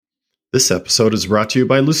This episode is brought to you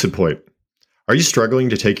by LucidPoint. Are you struggling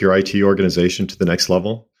to take your IT organization to the next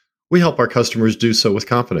level? We help our customers do so with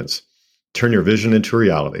confidence. Turn your vision into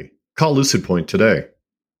reality. Call LucidPoint today.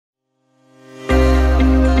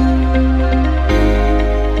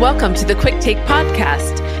 Welcome to the Quick Take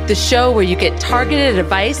Podcast, the show where you get targeted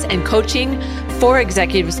advice and coaching for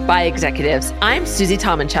executives by executives. I'm Susie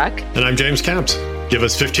Tomanchuk. And I'm James Camps. Give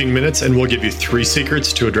us 15 minutes and we'll give you 3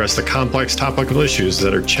 secrets to address the complex topical issues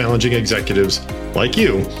that are challenging executives like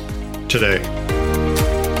you today.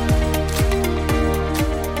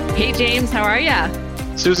 Hey, James, how are ya?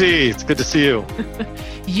 Susie, it's good to see you.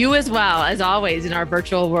 You as well, as always, in our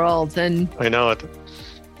virtual world. And I know it.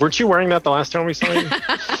 Weren't you wearing that the last time we saw you?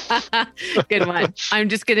 Good one. I'm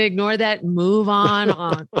just going to ignore that and move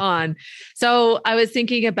on. So I was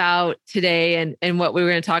thinking about today and what we were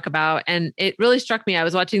going to talk about. And it really struck me. I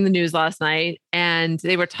was watching the news last night and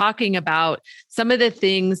they were talking about some of the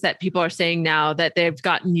things that people are saying now that they've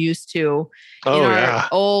gotten used to in our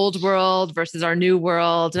old world versus our new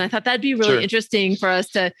world. And I thought that'd be really interesting for us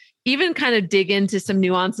to even kind of dig into some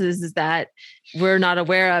nuances that we're not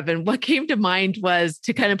aware of. And what came to mind was,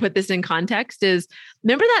 to kind of put this in context, is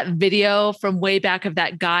remember that video from way back of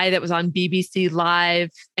that guy that was on BBC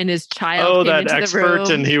Live and his child came into the room? Oh, that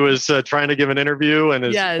expert, and he was trying to give an interview and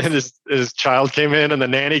his child came in and the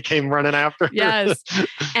nanny came running after. Yes.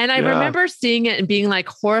 And I remember seeing it and being like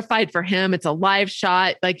horrified for him. It's a live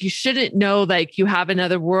shot. Like, you shouldn't know, like, you have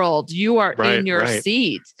another world. You are in your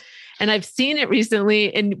seat. And I've seen it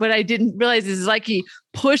recently. And what I didn't realize is like he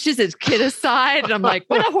pushes his kid aside. And I'm like,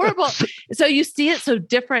 what a horrible. So you see it so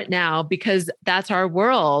different now because that's our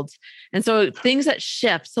world. And so things that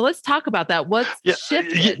shift. So let's talk about that. What's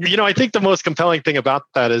shifted? I think the most compelling thing about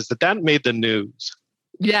that is that made the news.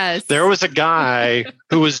 Yes. There was a guy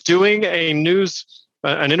who was doing an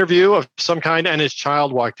interview of some kind, and his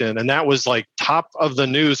child walked in. And that was like top of the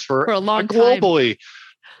news for a long time. Globally.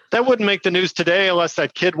 That wouldn't make the news today unless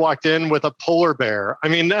that kid walked in with a polar bear. I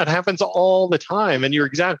mean, that happens all the time. And you're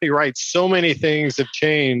exactly right. So many things have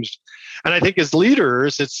changed. And I think as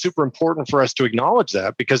leaders, it's super important for us to acknowledge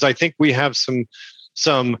that, because I think we have some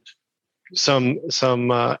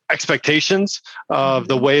expectations of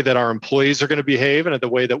the way that our employees are going to behave and the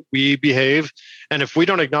way that we behave. And if we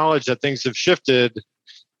don't acknowledge that things have shifted,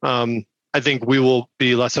 I think we will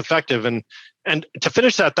be less effective. And to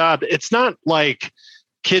finish that thought, it's not like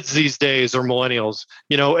kids these days or millennials,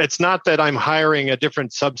 it's not that I'm hiring a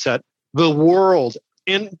different subset. The world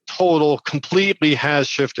in total completely has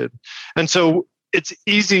shifted. And so it's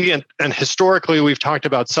easy. And historically, we've talked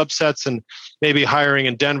about subsets, and maybe hiring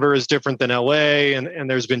in Denver is different than LA. And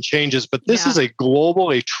there's been changes, but this is a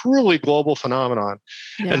truly global phenomenon.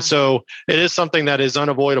 Yeah. And so it is something that is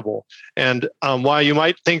unavoidable. And while you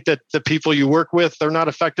might think that the people you work with are not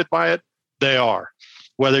affected by it, they are.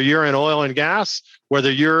 Whether you're in oil and gas,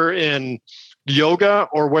 whether you're in yoga,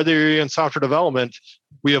 or whether you're in software development,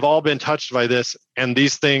 we have all been touched by this. And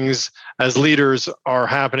these things as leaders are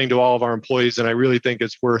happening to all of our employees. And I really think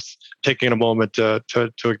it's worth taking a moment to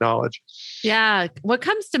acknowledge. Yeah. What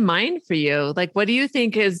comes to mind for you? Like, what do you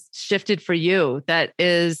think has shifted for you that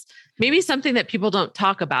is maybe something that people don't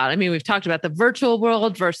talk about? I mean, we've talked about the virtual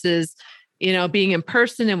world versus, being in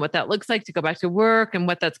person and what that looks like to go back to work and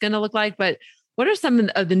what that's going to look like. But what are some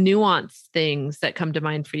of the nuanced things that come to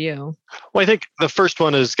mind for you? Well, I think the first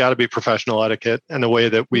one has got to be professional etiquette and the way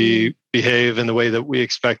that we behave and the way that we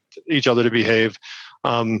expect each other to behave.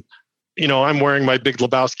 I'm wearing my big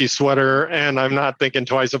Lebowski sweater and I'm not thinking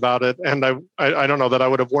twice about it. And I don't know that I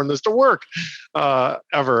would have worn this to work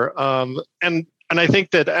ever. And I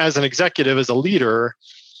think that as an executive, as a leader,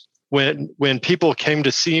 when people came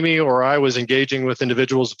to see me, or I was engaging with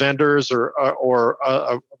individuals, vendors, or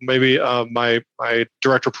maybe my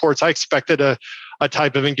direct reports, I expected a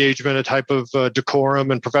type of engagement, a type of decorum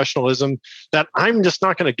and professionalism that I'm just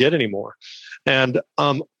not going to get anymore. And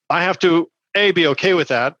I have to be okay with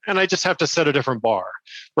that, and I just have to set a different bar.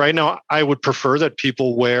 Right now, I would prefer that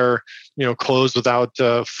people wear clothes without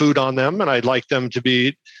food on them, and I'd like them to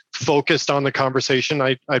be focused on the conversation.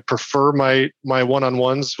 I prefer my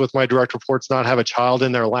one-on-ones with my direct reports not have a child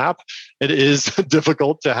in their lap. It is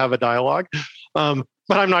difficult to have a dialogue, but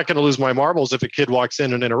I'm not going to lose my marbles if a kid walks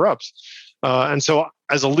in and interrupts. And so,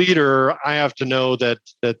 as a leader, I have to know that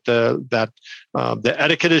the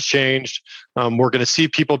etiquette has changed. We're going to see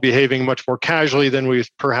people behaving much more casually than we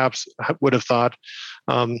perhaps would have thought.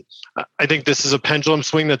 I think this is a pendulum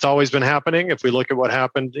swing that's always been happening. If we look at what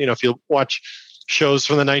happened, if you watch shows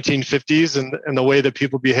from the 1950s and the way that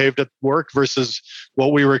people behaved at work versus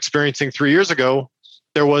what we were experiencing 3 years ago,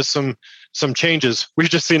 there was some some changes. We've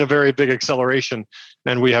just seen a very big acceleration,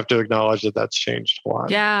 and we have to acknowledge that that's changed a lot.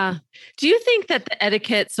 Yeah. Do you think that the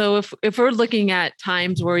etiquette, so if we're looking at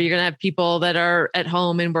times where you're going to have people that are at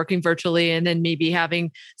home and working virtually, and then maybe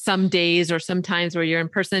having some days or some times where you're in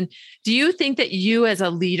person, do you think that you as a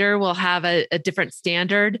leader will have a different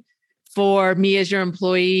standard for me as your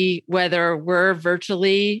employee, whether we're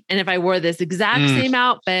virtually, and if I wore this exact same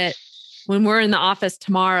outfit when we're in the office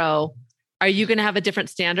tomorrow, are you going to have a different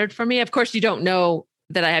standard for me? Of course, you don't know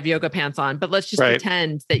that I have yoga pants on, but let's just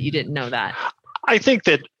pretend that you didn't know that. I think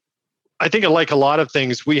like a lot of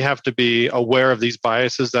things, we have to be aware of these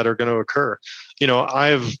biases that are going to occur.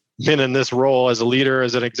 I've been in this role as a leader,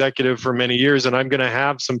 as an executive for many years, and I'm going to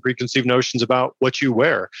have some preconceived notions about what you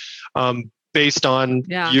wear based on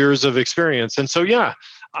years of experience. And so,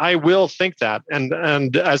 I will think that.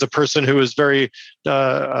 And as a person who is very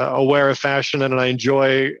aware of fashion, and I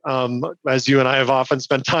enjoy, as you and I have often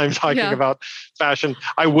spent time talking about fashion,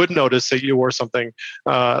 I would notice that you wore something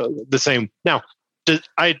the same. Now,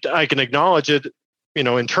 I can acknowledge it,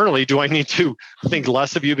 internally. Do I need to think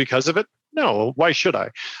less of you because of it? No, why should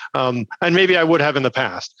I? And maybe I would have in the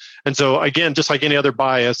past. And so again, just like any other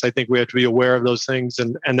bias, I think we have to be aware of those things,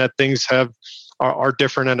 and that things are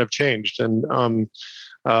different and have changed. And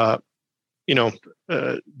there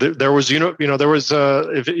was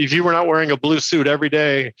if you were not wearing a blue suit every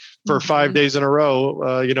day for 5 days in a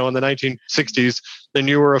row, in the 1960s, then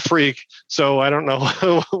you were a freak. So I don't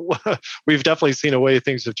know. We've definitely seen a way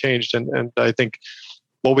things have changed, and I think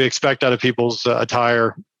what we expect out of people's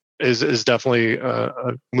attire is definitely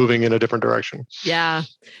moving in a different direction. Yeah.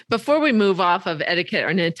 Before we move off of etiquette or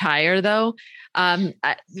attire, though,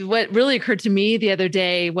 what really occurred to me the other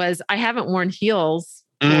day was I haven't worn heels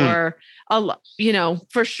for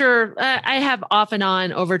for sure. I have off and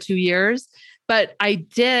on over 2 years, but I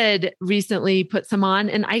did recently put some on,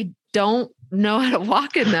 and I don't know how to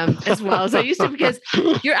walk in them as well as I used to, because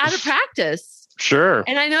you're out of practice. Sure.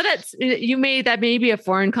 And I know that may be a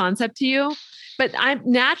foreign concept to you, but I'm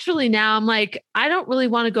naturally now I'm like, I don't really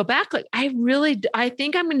want to go back. Like I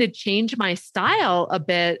think I'm going to change my style a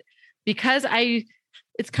bit, because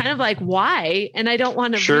it's kind of like, why? And I don't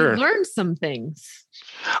want to relearn some things.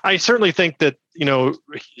 I certainly think that,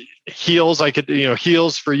 heels,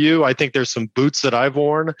 heels for you. I think there's some boots that I've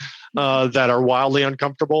worn that are wildly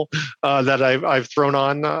uncomfortable that I've thrown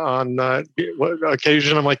on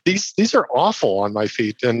occasion. I'm like, these are awful on my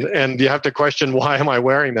feet. And you have to question, why am I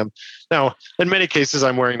wearing them? Now, in many cases,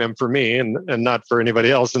 I'm wearing them for me and not for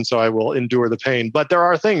anybody else. And so I will endure the pain. But there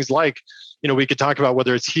are things like, we could talk about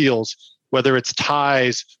whether it's heels, whether it's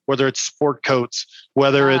ties, whether it's sport coats,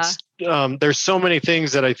 whether it's there's so many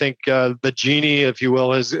things that I think the genie, if you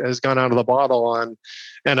will, has gone out of the bottle on.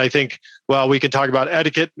 And I think, we can talk about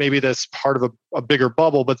etiquette. Maybe that's part of a bigger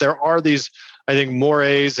bubble, but there are these, I think,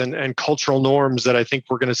 mores and cultural norms that I think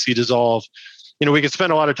we're going to see dissolve. We could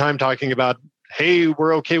spend a lot of time talking about, hey,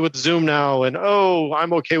 we're okay with Zoom now, and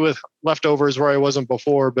I'm okay with leftovers where I wasn't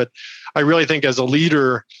before. But I really think as a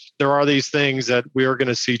leader, there are these things that we are going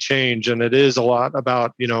to see change, and it is a lot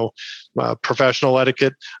about professional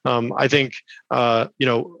etiquette. I think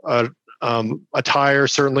attire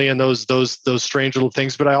certainly, and those strange little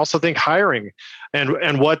things. But I also think hiring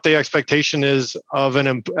and what the expectation is of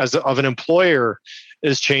an employer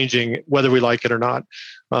is changing, whether we like it or not.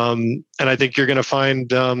 And I think you're going to find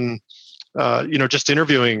just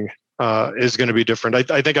interviewing is going to be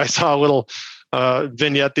different. I think I saw a little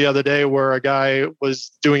vignette the other day where a guy was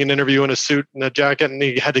doing an interview in a suit and a jacket, and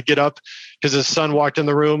he had to get up because his son walked in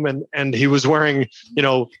the room, and he was wearing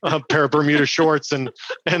a pair of Bermuda shorts, and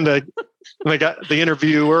the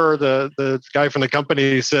interviewer, the guy from the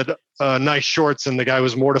company, said nice shorts, and the guy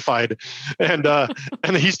was mortified, and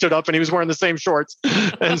he stood up and he was wearing the same shorts.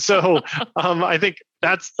 And so I think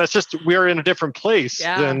that's just, we're in a different place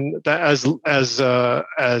than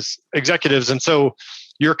as executives. And so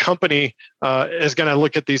your company is going to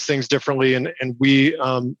look at these things differently, and we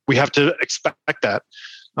have to expect that.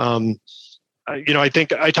 I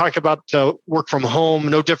think I talk about work from home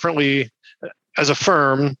no differently as a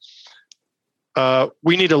firm.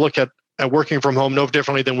 We need to look at working from home no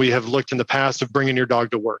differently than we have looked in the past of bringing your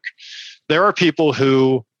dog to work. There are people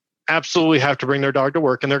who absolutely have to bring their dog to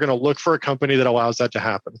work, and they're going to look for a company that allows that to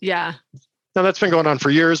happen. Yeah. Now that's been going on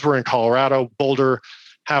for years. We're in Colorado, Boulder.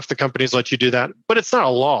 Half the companies let you do that, but it's not a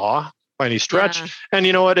law by any stretch. Yeah. And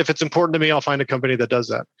you know what? If it's important to me, I'll find a company that does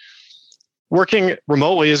that. Working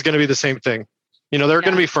remotely is going to be the same thing. There are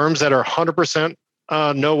going to be firms that are 100%.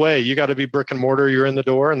 No way. You got to be brick and mortar. You're in the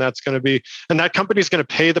door, and that company is going to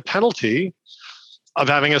pay the penalty of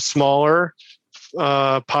having a smaller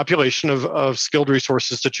population of skilled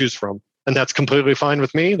resources to choose from. And that's completely fine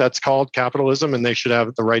with me. That's called capitalism, and they should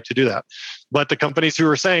have the right to do that. But the companies who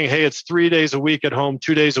are saying, hey, it's 3 days a week at home,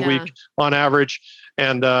 2 days a week on average,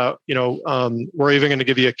 and we're even going to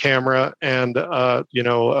give you a camera and a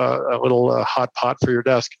little hot pot for your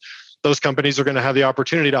desk. Those companies are going to have the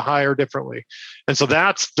opportunity to hire differently. And so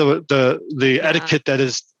that's the etiquette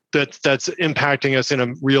that's impacting us in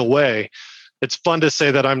a real way. It's fun to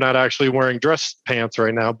say that I'm not actually wearing dress pants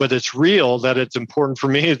right now, but it's real that it's important for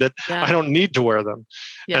me that I don't need to wear them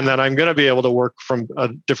and that I'm going to be able to work from a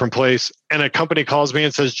different place. And a company calls me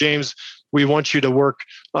and says, James, we want you to work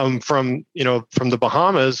from the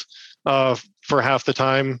Bahamas for half the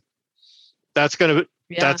time. That's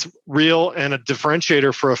that's real and a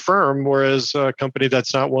differentiator for a firm, whereas a company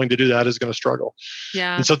that's not willing to do that is going to struggle.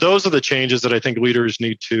 Yeah. And so those are the changes that I think leaders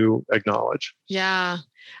need to acknowledge. Yeah.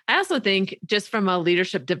 I also think just from a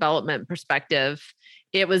leadership development perspective,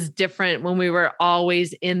 it was different when we were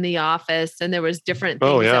always in the office and there was different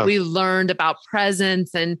things that we learned about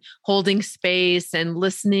presence and holding space and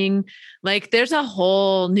listening. Like there's a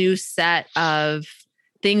whole new set of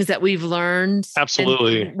things that we've learned.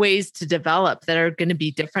 Absolutely. And ways to develop that are going to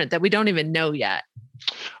be different that we don't even know yet.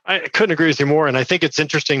 I couldn't agree with you more. And I think it's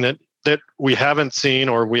interesting that we haven't seen,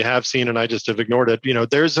 or we have seen, and I just have ignored it.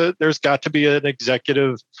 There's got to be an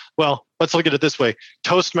executive. Well, let's look at it this way.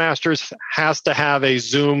 Toastmasters has to have a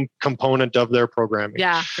Zoom component of their programming.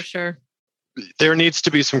 Yeah, for sure. There needs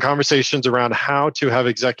to be some conversations around how to have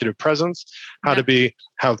executive presence, how to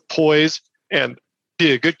have poise and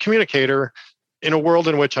be a good communicator in a world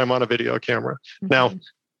in which I'm on a video camera. Mm-hmm. Now,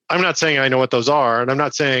 I'm not saying I know what those are, and I'm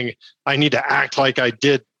not saying I need to act like I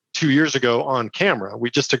did 2 years ago on camera. We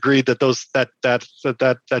just agreed that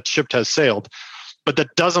that ship has sailed. But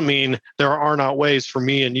that doesn't mean there are not ways for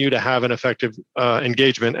me and you to have an effective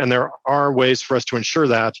engagement. And there are ways for us to ensure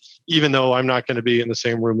that, even though I'm not going to be in the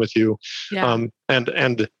same room with you. Yeah.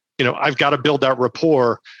 I've got to build that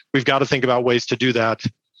rapport. We've got to think about ways to do that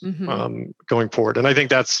going forward. And I think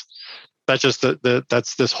that's just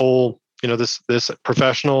that's this whole, this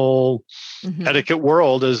professional etiquette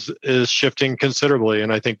world is shifting considerably.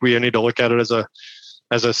 And I think we need to look at it as a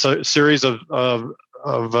series of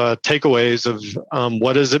takeaways of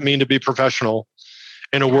what does it mean to be professional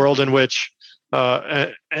in a world in which,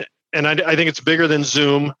 and I think it's bigger than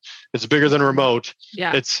Zoom, it's bigger than remote.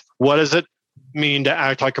 Yeah. It's what does it mean to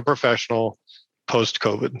act like a professional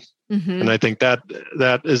post-COVID? And I think that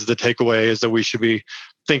is the takeaway, is that we should be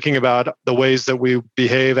thinking about the ways that we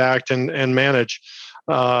behave, act, and manage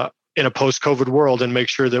in a post-COVID world, and make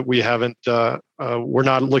sure that we haven't, we're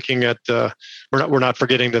not looking at, we're not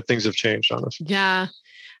forgetting that things have changed on us. Yeah,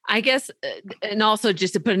 I guess, and also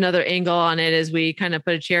just to put another angle on it, as we kind of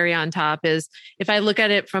put a cherry on top, is if I look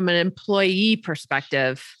at it from an employee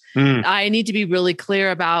perspective, I need to be really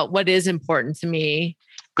clear about what is important to me.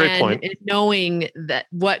 Great point. And knowing that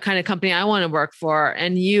what kind of company I want to work for,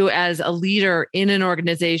 and you as a leader in an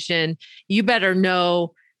organization, you better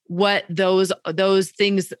know what those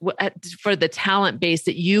things for the talent base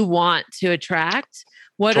that you want to attract.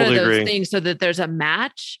 What totally are those things so that there's a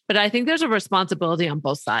match? But I think there's a responsibility on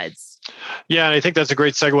both sides. Yeah, and I think that's a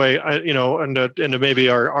great segue, into maybe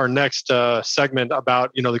our next segment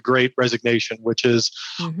about, the Great Resignation, which is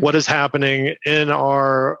what is happening in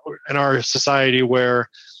our society, where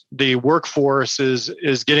the workforce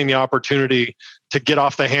is getting the opportunity to get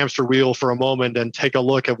off the hamster wheel for a moment and take a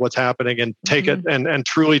look at what's happening and take it and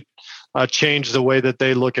truly change the way that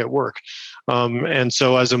they look at work. And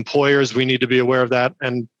so as employers, we need to be aware of that,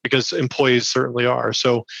 and because employees certainly are.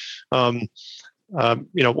 So, let's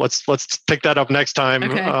pick that up next time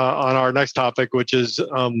on our next topic, which is,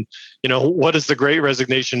 what does the Great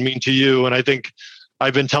Resignation mean to you? And I think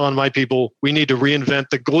I've been telling my people, we need to reinvent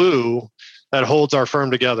the glue that holds our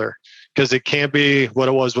firm together, because it can't be what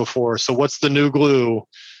it was before. So what's the new glue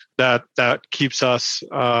that keeps us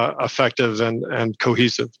effective and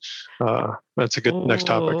cohesive? That's a good next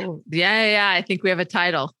topic. Yeah. I think we have a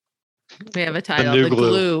title. The new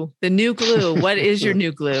glue. The new glue. What is your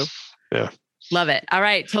new glue? Yeah. Love it. All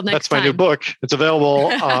right. Till next time. That's my new book. It's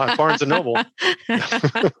available at Barnes & Noble.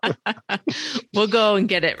 We'll go and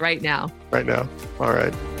get it right now. Right now. All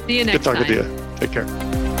right. See you next time. Good talking to you. Take care.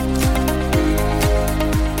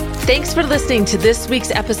 Thanks for listening to this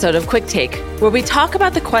week's episode of Quick Take, where we talk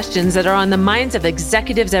about the questions that are on the minds of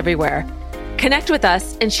executives everywhere. Connect with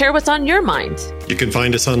us and share what's on your mind. You can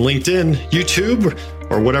find us on LinkedIn, YouTube,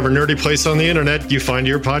 or whatever nerdy place on the internet you find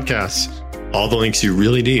your podcasts. All the links you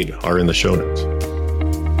really need are in the show notes.